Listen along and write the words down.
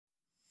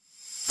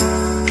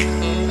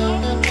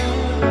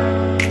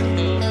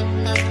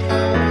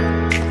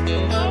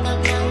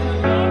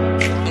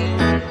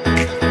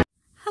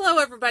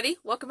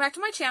Welcome back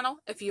to my channel.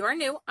 If you are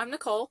new, I'm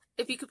Nicole.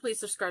 If you could please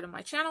subscribe to my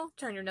channel,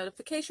 turn your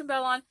notification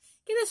bell on,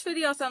 give this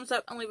video a thumbs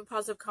up, and leave a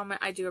positive comment.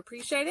 I do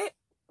appreciate it.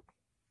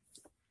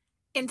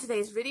 In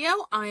today's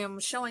video, I am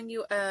showing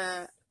you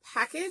a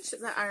package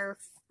that I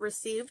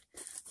received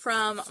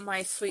from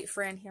my sweet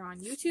friend here on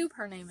YouTube.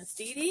 Her name is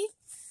Dede.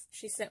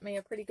 She sent me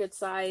a pretty good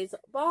size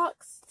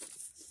box.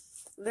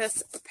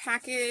 This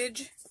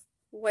package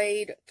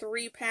weighed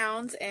 3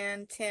 pounds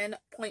and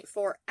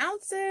 10.4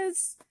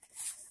 ounces.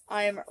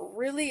 I am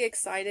really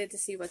excited to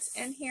see what's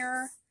in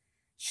here.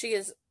 She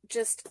is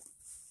just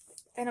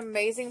an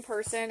amazing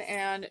person,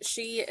 and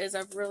she is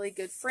a really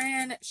good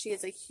friend. She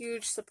is a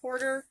huge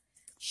supporter.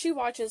 She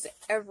watches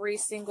every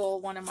single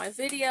one of my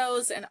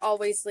videos and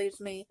always leaves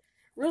me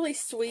really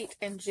sweet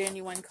and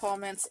genuine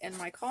comments in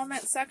my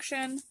comment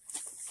section.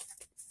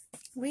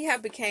 We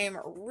have become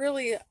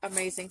really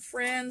amazing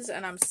friends,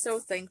 and I'm so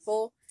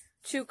thankful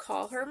to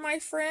call her my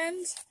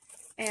friend.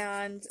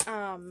 And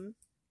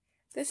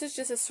this is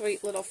just a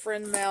sweet little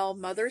friend mail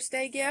Mother's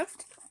Day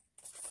gift.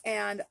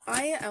 And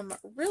I am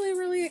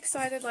really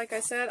excited. Like I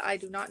said, I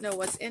do not know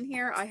what's in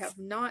here. I have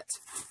not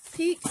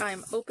peeked.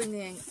 I'm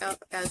opening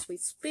up as we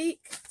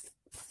speak.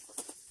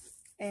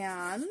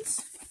 And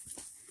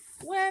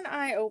when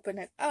I open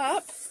it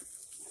up,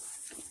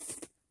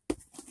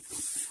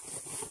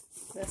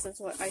 this is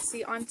what I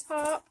see on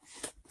top.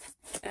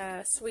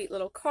 A sweet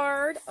little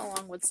card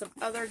along with some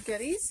other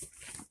goodies.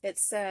 It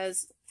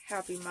says,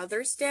 Happy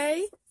Mother's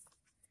Day.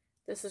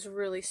 This is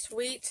really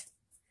sweet.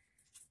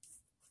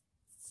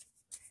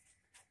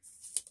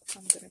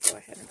 I'm going to go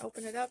ahead and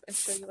open it up and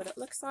show you what it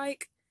looks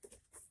like.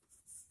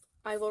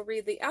 I will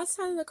read the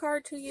outside of the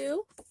card to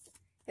you.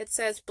 It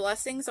says,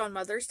 Blessings on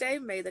Mother's Day.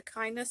 May the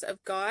kindness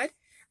of God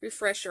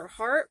refresh your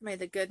heart. May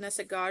the goodness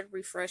of God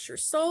refresh your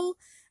soul.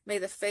 May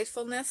the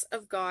faithfulness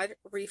of God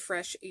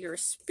refresh your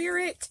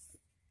spirit.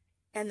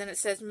 And then it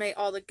says, may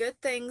all the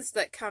good things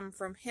that come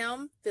from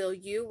Him fill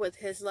you with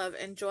His love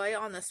and joy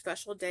on this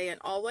special day and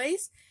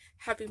always.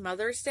 Happy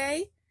Mother's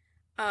Day.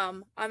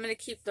 I'm going to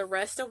keep the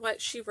rest of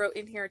what she wrote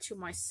in here to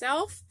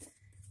myself.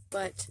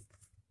 But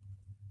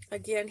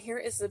again, here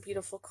is the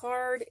beautiful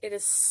card. It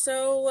is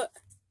so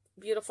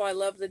beautiful. I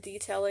love the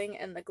detailing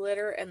and the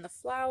glitter and the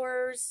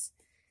flowers.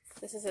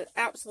 This is an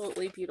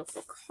absolutely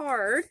beautiful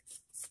card.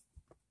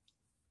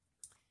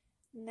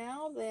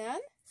 Now then,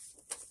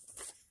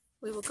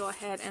 we will go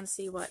ahead and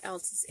see what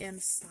else is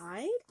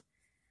inside.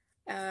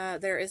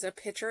 There is a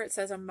picture. It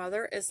says, a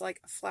mother is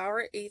like a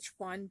flower, each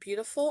one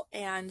beautiful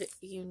and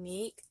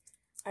unique.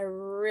 I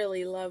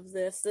really love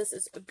this. This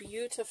is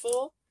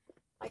beautiful.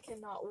 I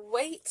cannot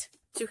wait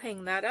to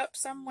hang that up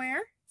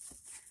somewhere.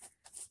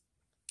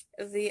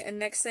 The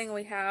next thing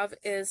we have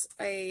is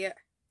a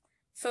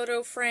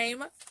photo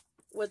frame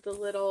with the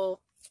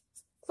little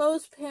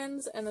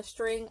clothespins and the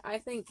string. I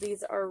think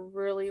these are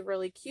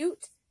really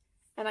cute,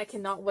 and I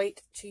cannot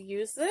wait to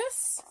use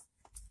this.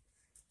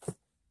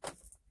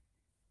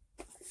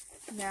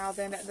 Now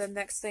then, the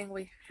next thing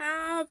we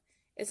have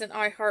is an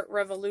I Heart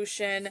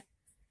Revolution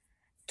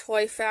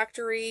Toy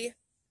Factory.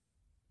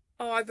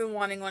 Oh, I've been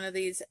wanting one of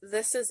these.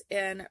 This is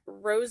in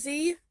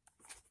Rosy.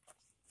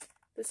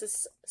 This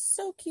is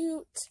so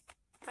cute.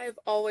 I have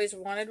always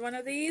wanted one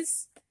of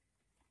these.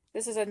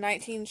 This is a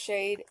 19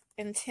 shade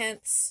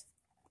intense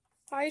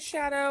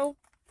eyeshadow.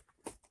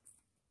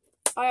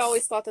 I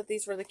always thought that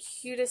these were the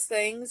cutest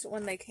things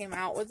when they came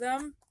out with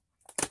them,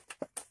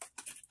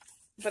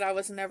 but I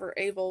was never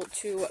able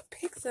to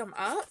pick them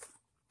up.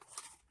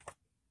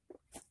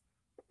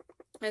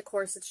 And of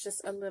course, it's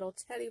just a little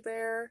teddy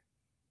bear.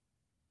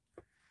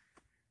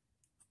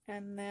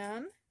 And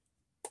then,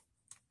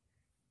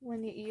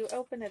 when you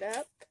open it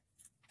up,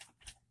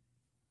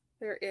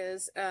 there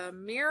is a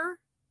mirror.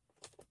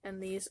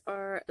 And these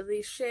are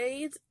the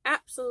shades.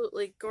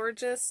 Absolutely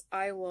gorgeous.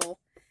 I will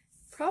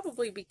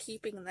probably be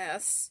keeping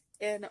this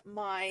in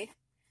my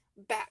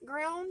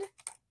background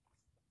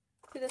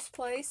to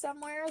display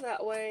somewhere.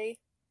 That way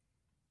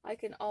I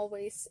can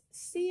always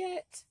see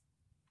it.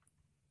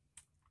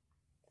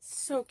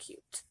 So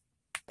cute.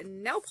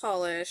 Nail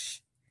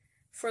polish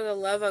for the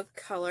love of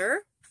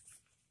color.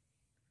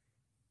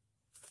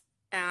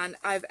 And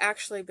I've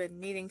actually been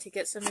needing to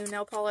get some new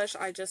nail polish.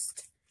 I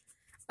just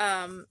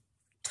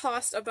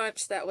tossed a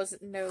bunch that was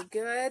no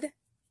good.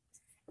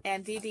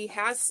 And Dede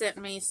has sent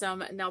me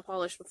some nail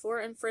polish before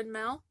in friend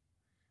mail.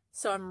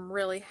 So I'm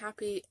really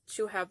happy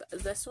to have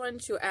this one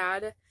to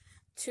add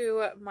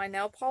to my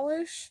nail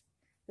polish.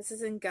 This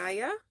is in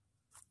Gaia.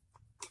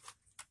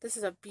 This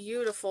is a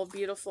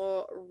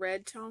beautiful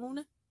red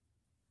tone.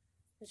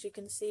 As you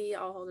can see,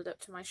 I'll hold it up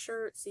to my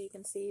shirt so you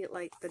can see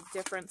like the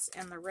difference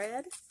in the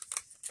red.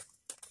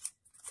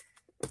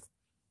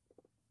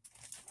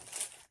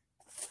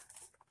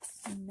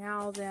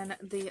 Now then,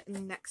 the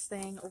next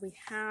thing we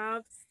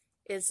have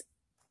is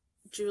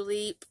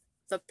Julep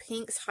the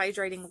Pinks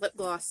Hydrating Lip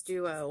Gloss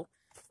Duo.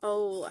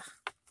 Oh,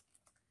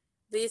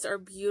 these are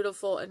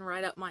beautiful and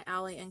right up my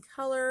alley in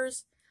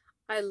colors.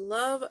 I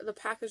love the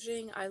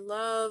packaging. I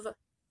love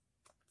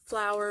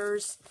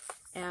flowers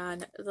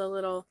and the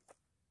little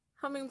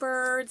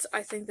hummingbirds.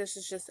 I think this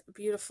is just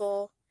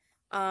beautiful.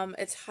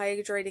 It's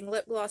Hydrating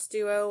Lip Gloss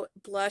Duo.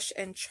 Blush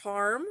and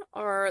Charm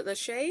are the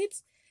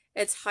shades.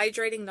 It's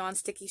Hydrating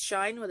Non-Sticky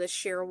Shine with a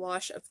sheer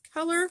wash of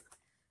color.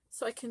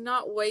 So I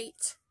cannot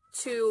wait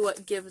to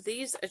give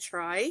these a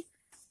try.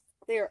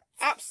 They are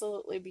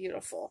absolutely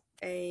beautiful.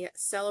 A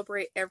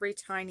Celebrate Every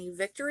Tiny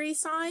Victory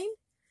sign.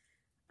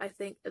 I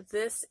think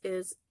this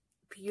is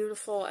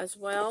beautiful as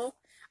well.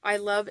 I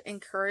love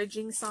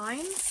encouraging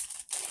signs.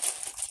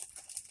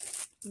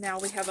 Now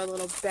we have a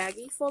little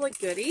baggie full of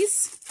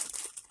goodies.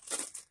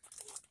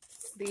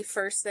 The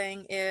first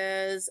thing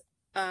is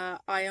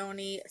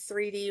Ione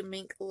 3D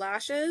Mink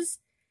Lashes,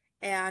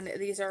 and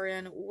these are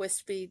in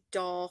Wispy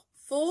Doll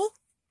Full.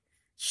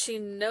 She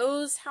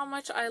knows how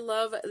much I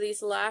love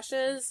these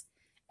lashes,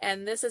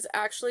 and this is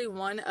actually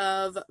one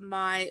of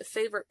my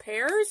favorite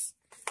pairs.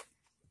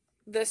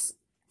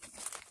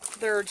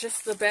 They're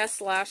just the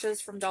best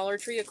lashes from Dollar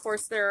Tree. Of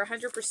course, they're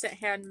 100%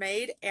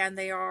 handmade, and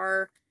they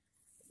are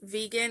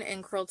vegan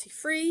and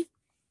cruelty-free.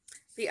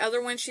 The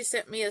other one she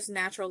sent me is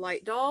Natural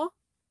Light Doll.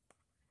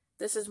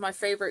 This is my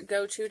favorite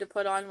go-to to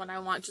put on when I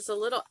want just a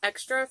little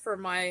extra for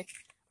my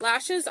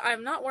lashes.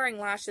 I'm not wearing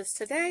lashes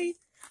today,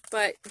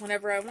 but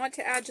whenever I want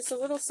to add just a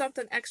little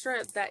something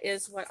extra, that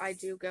is what I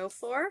do go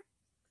for.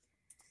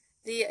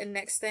 The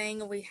next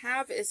thing we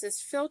have is this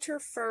Filter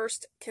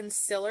First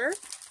Concealer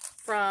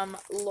from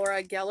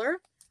Laura Geller.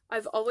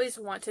 I've always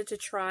wanted to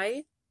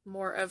try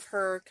more of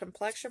her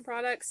complexion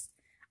products.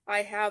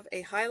 I have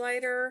a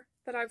highlighter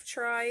that I've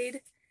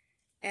tried,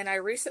 and I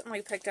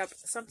recently picked up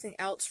something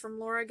else from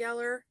Laura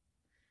Geller.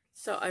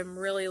 So I'm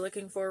really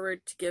looking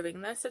forward to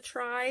giving this a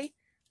try.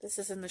 This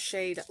is in the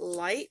shade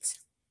Light.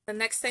 The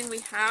next thing we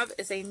have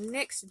is a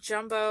NYX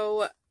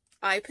Jumbo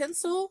Eye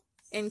Pencil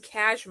in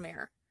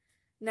Cashmere.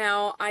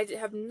 Now, I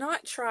have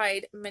not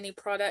tried many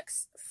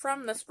products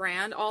from this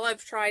brand. All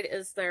I've tried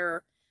is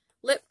their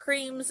lip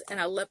creams and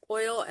a lip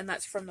oil, and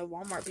that's from the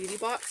Walmart Beauty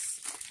Box.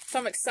 So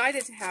I'm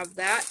excited to have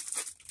that.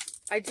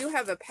 I do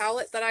have a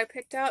palette that I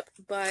picked up,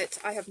 but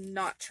I have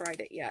not tried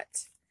it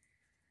yet.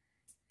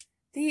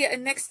 The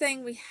next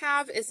thing we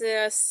have is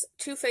this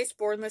Too Faced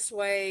Born This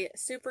Way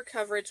Super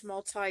Coverage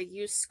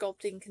Multi-Use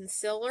Sculpting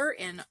Concealer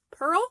in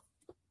Pearl.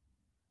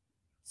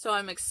 So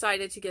I'm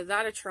excited to give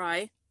that a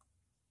try.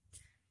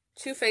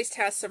 Too Faced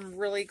has some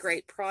really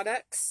great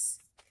products.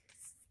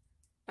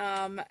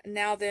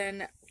 Now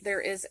then,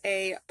 there is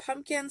a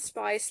Pumpkin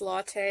Spice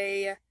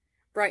Latte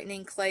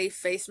Brightening Clay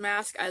Face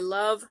Mask. I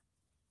love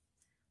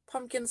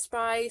pumpkin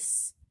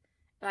spice,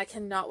 and I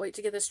cannot wait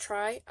to give this a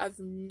try. I've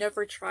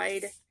never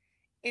tried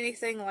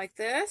anything like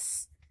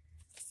this.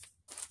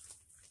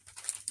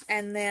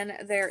 And then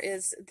there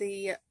is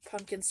the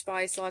Pumpkin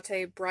Spice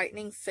Latte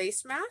Brightening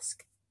Face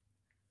Mask.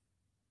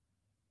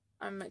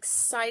 I'm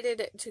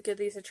excited to give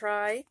these a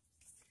try.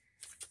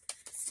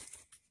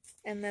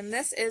 And then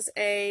this is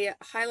a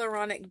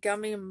Hyaluronic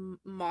Gummy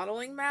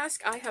Modeling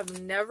Mask. I have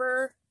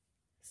never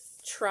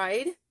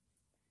tried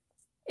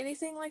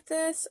anything like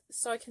this,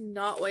 so I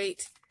cannot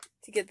wait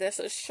to give this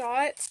a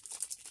shot.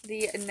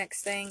 The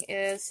next thing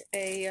is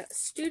a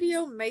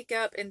Studio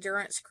Makeup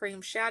Endurance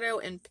Cream Shadow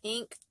in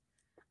pink.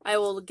 I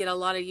will get a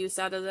lot of use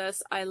out of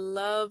this. I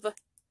love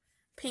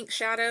pink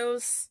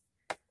shadows.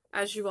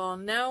 As you all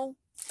know,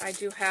 I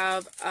do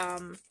have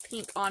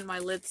pink on my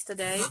lids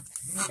today.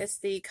 It's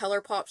the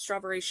ColourPop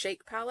Strawberry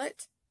Shake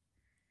palette.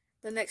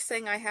 The next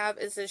thing I have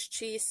is this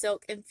Chi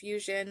Silk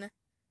Infusion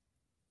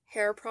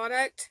hair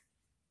product,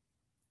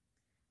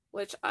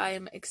 which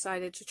I'm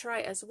excited to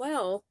try as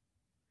well.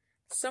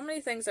 So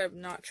many things I've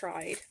not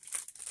tried.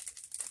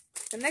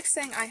 The next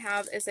thing I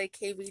have is a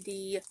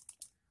KVD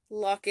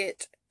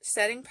Lock-It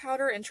Setting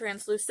Powder in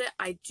Translucent.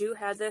 I do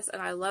have this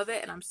and I love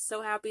it, and I'm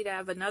so happy to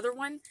have another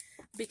one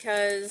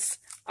because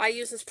I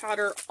use this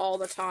powder all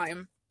the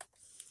time.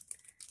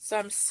 So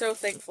I'm so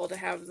thankful to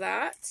have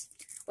that.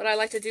 What I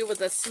like to do with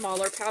the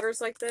smaller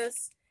powders like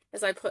this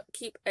is I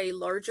keep a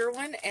larger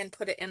one and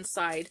put it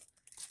inside.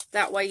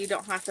 That way you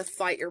don't have to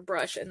fight your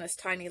brush in this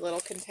tiny little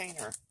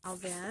container. Now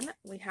then,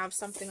 we have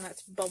something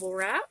that's bubble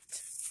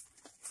wrapped.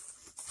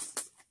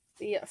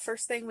 The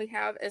first thing we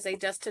have is a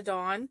Dust to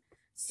Dawn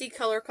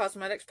C-Color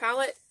Cosmetics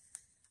palette.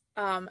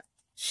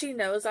 She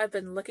knows I've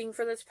been looking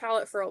for this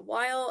palette for a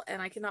while,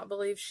 and I cannot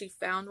believe she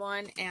found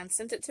one and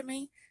sent it to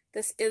me.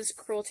 This is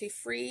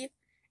cruelty-free,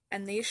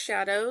 and these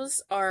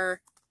shadows are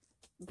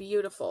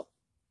beautiful.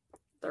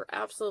 They're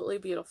absolutely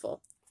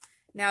beautiful.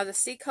 Now, the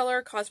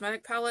C-Color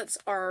cosmetic palettes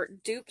are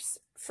dupes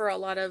for a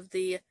lot of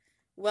the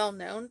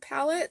well-known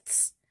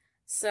palettes,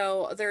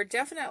 so they're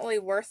definitely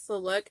worth the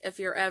look if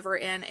you're ever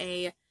in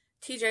a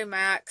TJ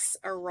Maxx,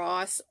 a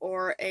Ross,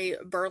 or a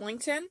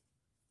Burlington.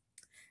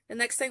 The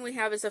next thing we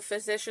have is a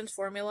Physicians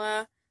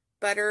Formula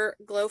Butter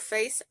Glow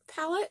Face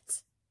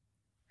palette.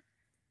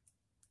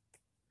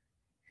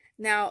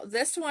 Now,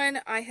 this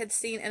one I had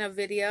seen in a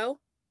video,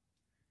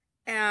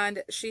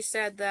 and she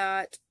said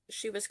that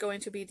she was going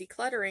to be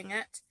decluttering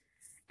it.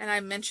 And I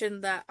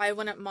mentioned that I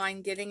wouldn't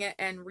mind getting it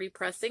and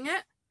repressing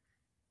it.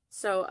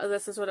 So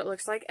this is what it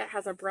looks like. It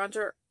has a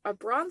bronzer, a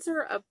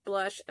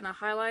blush, and a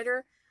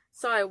highlighter.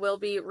 So I will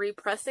be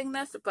repressing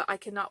this, but I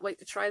cannot wait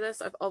to try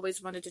this. I've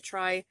always wanted to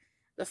try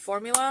the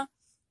formula.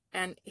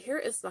 And here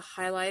is the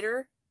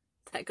highlighter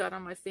that got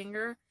on my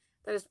finger.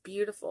 That is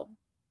beautiful.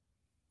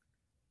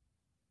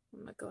 I'm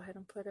going to go ahead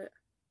and put it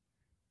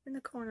in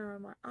the corner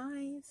of my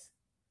eyes.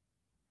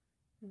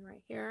 And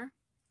right here.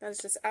 That is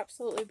just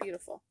absolutely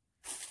beautiful.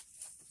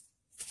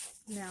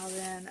 Now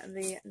then,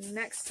 the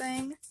next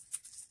thing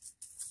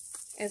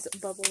is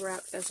bubble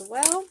wrapped as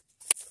well.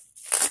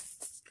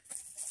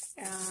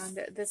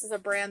 And this is a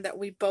brand that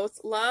we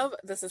both love.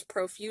 This is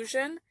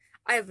Profusion.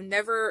 I have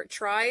never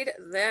tried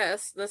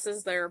this. This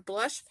is their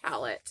blush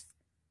palette.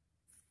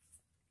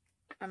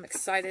 I'm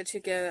excited to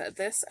give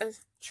this a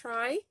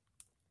try.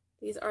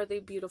 These are the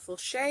beautiful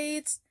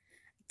shades.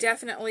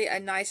 Definitely a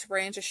nice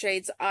range of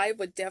shades I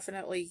would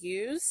definitely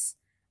use.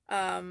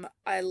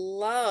 I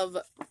love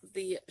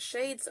the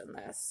shades in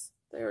this.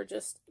 They're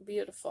just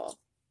beautiful.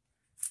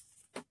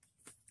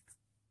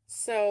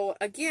 So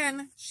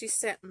again, she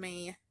sent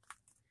me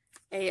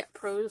a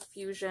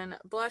Profusion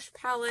blush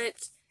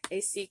palette, a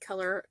C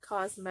Color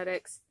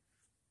Cosmetics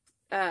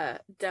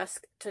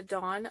Dusk to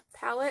Dawn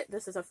palette.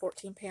 This is a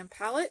 14-pan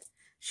palette.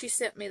 She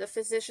sent me the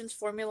Physicians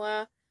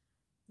Formula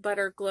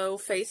Butter Glow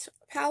Face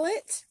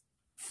Palette.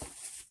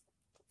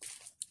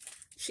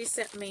 She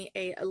sent me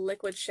a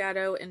liquid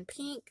shadow in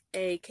pink,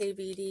 a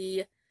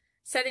KVD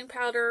setting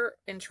powder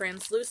in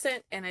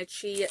translucent, and a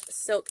Chi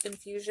Silk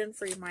Infusion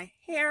for my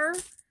hair.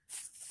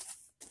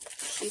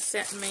 She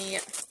sent me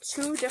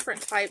 2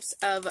 different types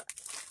of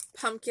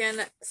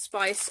pumpkin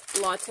spice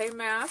latte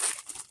mask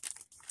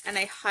and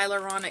a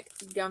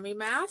hyaluronic gummy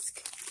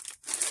mask.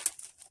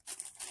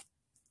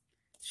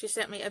 She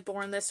sent me a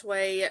Born This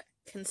Way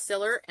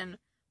concealer in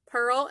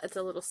pearl. It's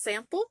a little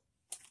sample.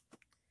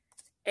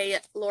 A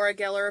Laura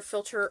Geller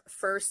Filter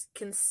First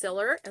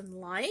concealer in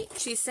light.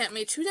 She sent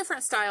me 2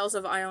 different styles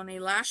of Ione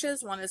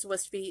lashes. One is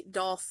Wispy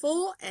Doll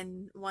Full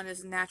and one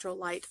is Natural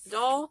Light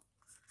Doll.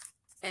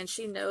 And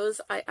she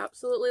knows I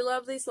absolutely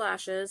love these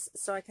lashes,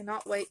 so I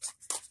cannot wait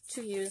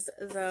to use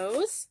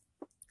those.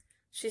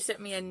 She sent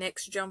me a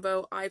NYX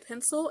Jumbo Eye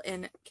Pencil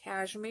in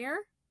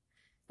Cashmere.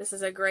 This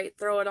is a great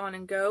throw it on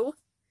and go,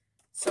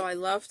 so I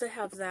love to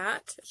have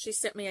that. She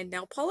sent me a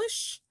nail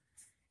polish,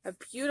 a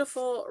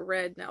beautiful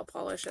red nail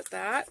polish at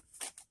that.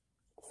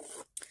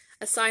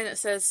 A sign that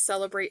says,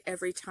 celebrate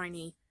every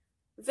tiny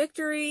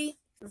victory.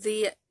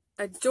 The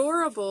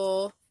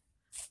adorable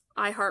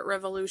I Heart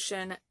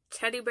Revolution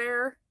teddy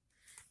bear.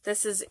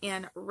 This is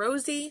in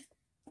Rosy.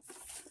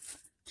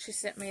 She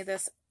sent me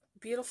this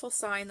beautiful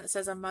sign that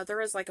says, a mother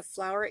is like a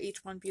flower,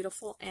 each one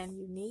beautiful and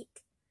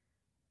unique.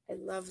 I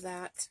love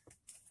that.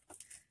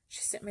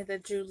 She sent me the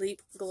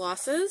Julep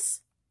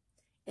glosses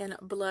in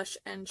Blush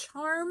and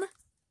Charm.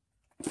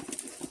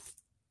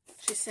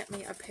 She sent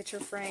me a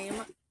picture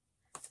frame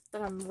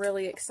that I'm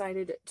really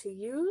excited to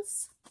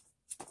use.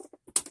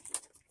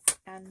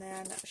 And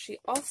then she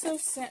also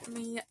sent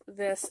me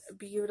this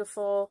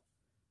beautiful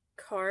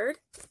card.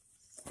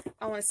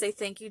 I want to say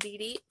thank you,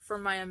 Dede, for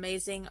my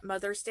amazing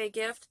Mother's Day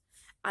gift.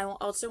 I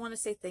also want to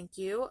say thank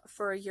you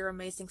for your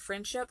amazing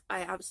friendship.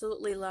 I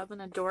absolutely love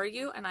and adore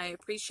you, and I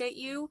appreciate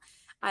you.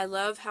 I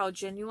love how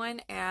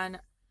genuine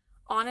and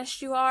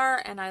honest you are,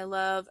 and I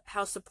love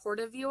how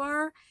supportive you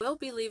are. We'll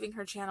be leaving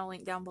her channel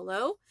link down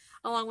below,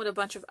 along with a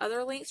bunch of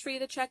other links for you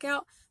to check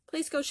out.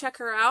 Please go check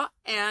her out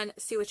and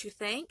see what you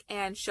think,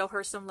 and show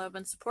her some love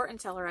and support and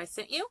tell her I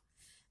sent you.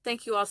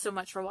 Thank you all so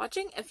much for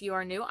watching. If you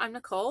are new, I'm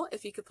Nicole.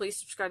 If you could please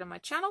subscribe to my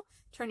channel,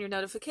 turn your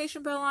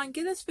notification bell on,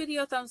 give this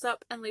video a thumbs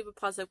up, and leave a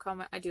positive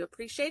comment. I do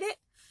appreciate it.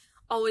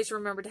 Always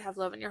remember to have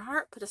love in your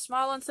heart, put a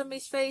smile on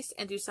somebody's face,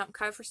 and do something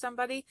kind for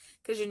somebody,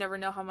 because you never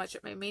know how much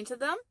it may mean to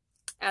them.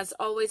 As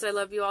always, I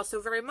love you all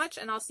so very much,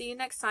 and I'll see you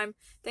next time.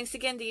 Thanks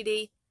again,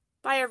 Dede.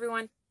 Bye,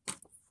 everyone.